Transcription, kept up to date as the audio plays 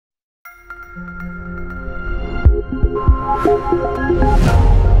Hi,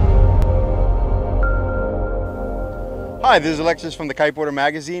 this is Alexis from the Kiteboarder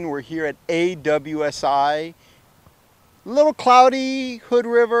Magazine. We're here at AWSI. A little cloudy, Hood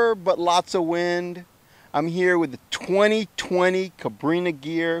River, but lots of wind. I'm here with the 2020 Cabrinha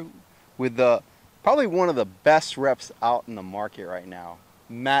gear with probably one of the best reps out in the market right now,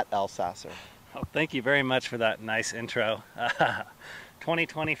 Matt Elsasser. Oh, thank you very much for that nice intro.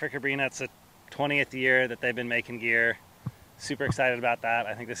 2020 for Cabrinha, it's the 20th year that they've been making gear. Super excited about that.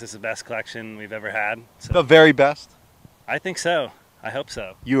 I think this is the best collection we've ever had. So. The very best? I think so. I hope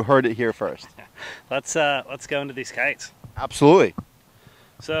so. You heard it here first. Let's go into these kites. Absolutely.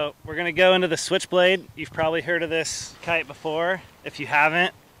 So we're gonna go into the Switchblade. You've probably heard of this kite before. If you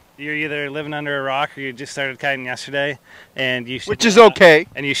haven't, you're either living under a rock or you just started kiting yesterday, and you should. Which is okay.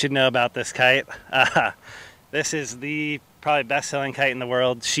 And you should know about this kite. This is the probably best-selling kite in the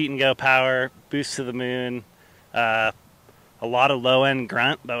world. Sheet and go power, boost to the moon, a lot of low-end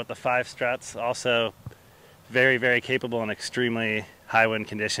grunt, but with the 5 struts. Also, very, very capable in extremely high wind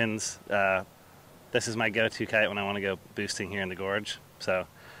conditions. This is my go-to kite when I want to go boosting here in the gorge. So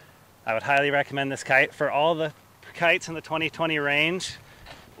I would highly recommend this kite. For all the kites in the 2020 range,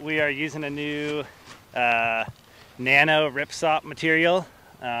 we are using a new nano ripstop material.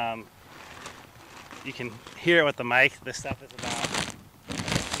 You can hear it with the mic. This stuff is about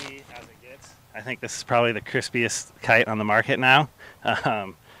crispy as it gets. I think this is probably the crispiest kite on the market now.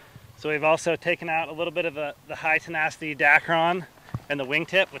 So we've also taken out a little bit of the high tenacity Dacron and the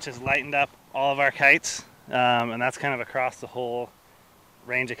wingtip, which has lightened up all of our kites. And that's kind of across the whole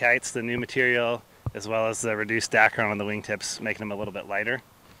range of kites, the new material, as well as the reduced Dacron on the wingtips, making them a little bit lighter.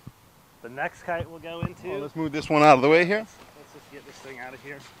 The next kite we'll go into... Let's move this one out of the way here. Let's just get this thing out of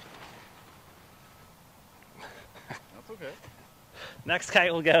here. That's okay. Next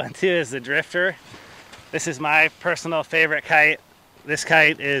kite we'll go into is the Drifter. This is my personal favorite kite. This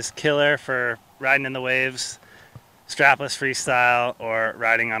kite is killer for riding in the waves, strapless freestyle, or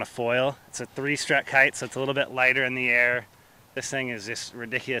riding on a foil. It's a 3-strut kite, so it's a little bit lighter in the air. This thing is just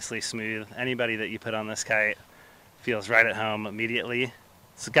ridiculously smooth. Anybody that you put on this kite feels right at home immediately.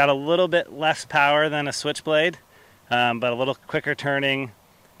 It's got a little bit less power than a Switchblade, but a little quicker turning,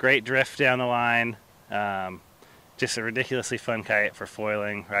 great drift down the line. Just a ridiculously fun kite for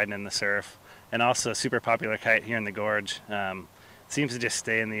foiling, riding in the surf, and also a super popular kite here in the gorge. Seems to just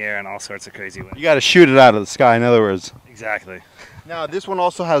stay in the air in all sorts of crazy ways. You got to shoot it out of the sky, in other words. Exactly. Now this one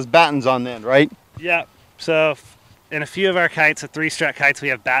also has battens on the end, right? Yeah. So in a few of our kites, the 3-strut kites, we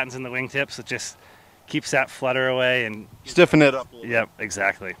have battens in the wingtips. It just keeps that flutter away and stiffen it up a little Yep,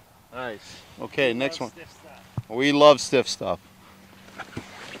 exactly. Nice. Okay, next one. We love stiff stuff.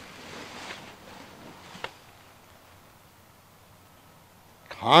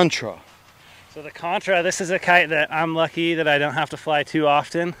 Contra. So the Contra, this is a kite that I'm lucky that I don't have to fly too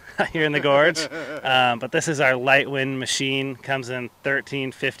often here in the gorge. But this is our light wind machine. Comes in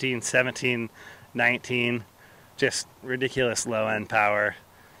 13, 15, 17, 19. Just ridiculous low end power.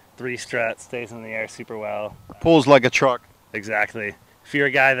 3 strut, stays in the air super well. Pulls like a truck. Exactly. If you're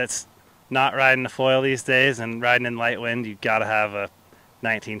a guy that's not riding a foil these days and riding in light wind, you've got to have a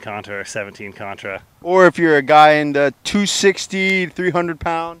 19 Contra or 17 Contra. Or if you're a guy in the 260, 300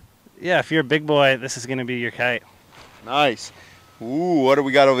 pound. Yeah, if you're a big boy, this is going to be your kite. Nice. Ooh, what do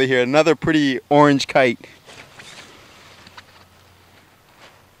we got over here? Another pretty orange kite.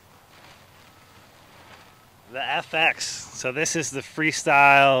 The FX. So this is the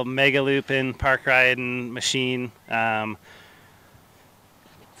freestyle mega looping park riding machine. It's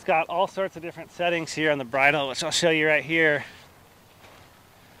got all sorts of different settings here on the bridle, which I'll show you right here.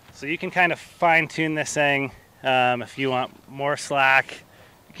 So you can kind of fine tune this thing if you want more slack.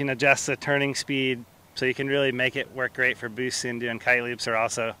 You can adjust the turning speed, so you can really make it work great for boosting, doing kite loops, or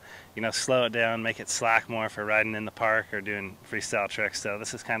also, you know, slow it down, make it slack more for riding in the park or doing freestyle tricks. So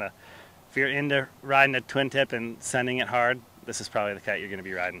this is kind of, if you're into riding a twin tip and sending it hard, this is probably the kite you're going to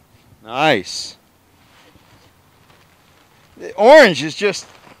be riding. Nice. The orange is just,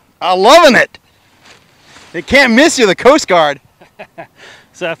 I'm loving it. They can't miss you, the Coast Guard.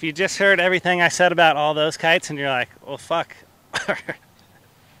 So if you just heard everything I said about all those kites and you're like, well, fuck.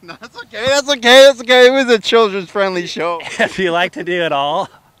 No, that's okay, that's okay, that's okay. It was a children's friendly show. If you like to do it all,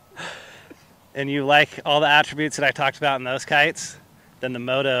 and you like all the attributes that I talked about in those kites, then the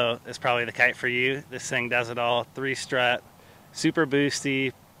Moto is probably the kite for you. This thing does it all. 3-strut, super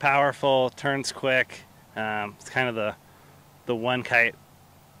boosty, powerful, turns quick. It's kind of the one kite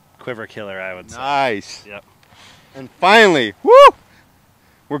quiver killer, I would say. Nice. Yep. And finally, woo!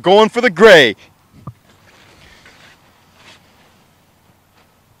 We're going for the gray.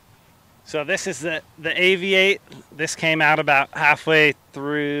 So this is the Aviate. This came out about halfway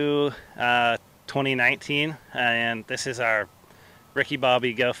through 2019, and this is our Ricky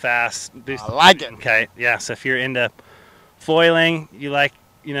Bobby Go Fast boost. I like it. Okay, yeah. So if you're into foiling, you like,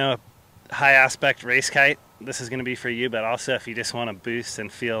 you know, a high aspect race kite, this is going to be for you. But also if you just want to boost and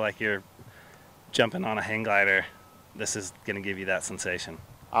feel like you're jumping on a hang glider, this is going to give you that sensation.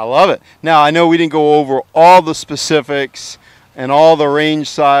 I love it. Now, I know we didn't go over all the specifics and all the range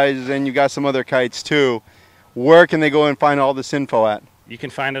sizes, and you got some other kites too. Where can they go and find all this info at? You can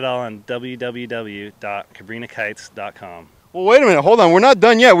find it all on www.cabrinhakites.com. Well, wait a minute. Hold on. We're not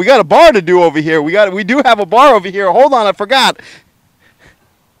done yet. We got a bar to do over here. We do have a bar over here. Hold on. I forgot.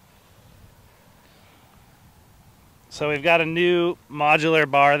 So we've got a new modular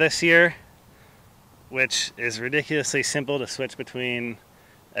bar this year, which is ridiculously simple to switch between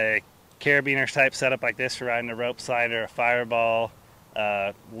a carabiner type setup like this for riding a rope slider, a fireball,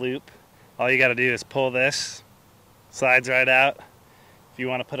 loop. All you got to do is pull this, slides right out. If you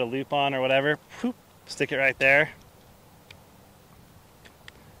want to put a loop on or whatever, whoop, stick it right there,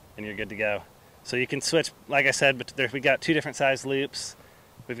 and you're good to go. So you can switch, like I said, but we got 2 different size loops.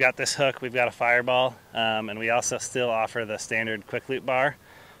 We've got this hook, we've got a fireball, and we also still offer the standard quick loop bar.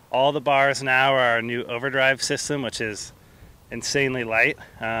 All the bars now are our new overdrive system, which is insanely light.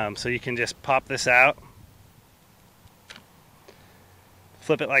 So you can just pop this out,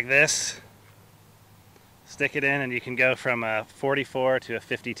 flip it like this, stick it in, and you can go from a 44 to a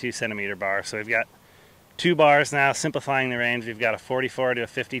 52 centimeter bar. So we've got 2 bars now, simplifying the range. We've got a 44 to a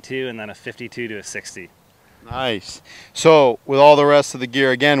 52 and then a 52 to a 60. Nice. So with all the rest of the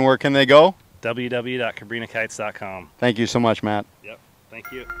gear, again, where can they go? www.cabrinhakites.com. Thank you so much, Matt. Yep.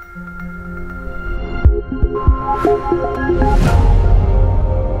 Thank you.